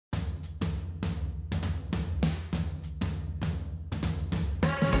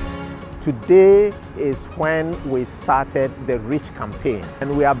Today is when we started the Reach campaign,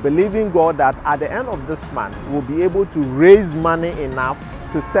 and we are believing God that at the end of this month we'll be able to raise money enough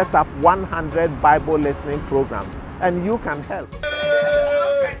to set up 100 Bible listening programs, and you can help.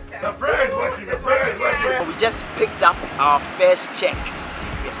 The prayer is working. The prayer is working. We just picked up our first check.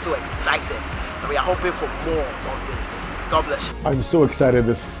 We are so excited, and we are hoping for more of this. God bless you. I'm so excited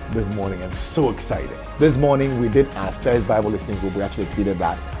this morning. I'm so excited. This morning we did our first Bible listening group. We actually exceeded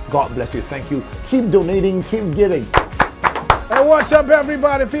that. God bless you. Thank you. Keep donating. Keep giving. Hey, what's up,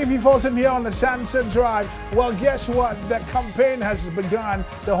 everybody? Fifi Fulton here on the Sunset Drive. Well, guess what? The campaign has begun.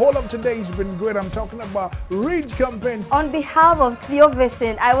 The whole of today has been good. I'm talking about Reach campaign. On behalf of Theo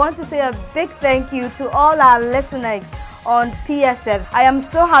Vision, I want to say a big thank you to all our listeners on PSF. I am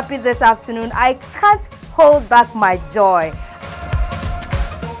so happy this afternoon. I can't hold back my joy.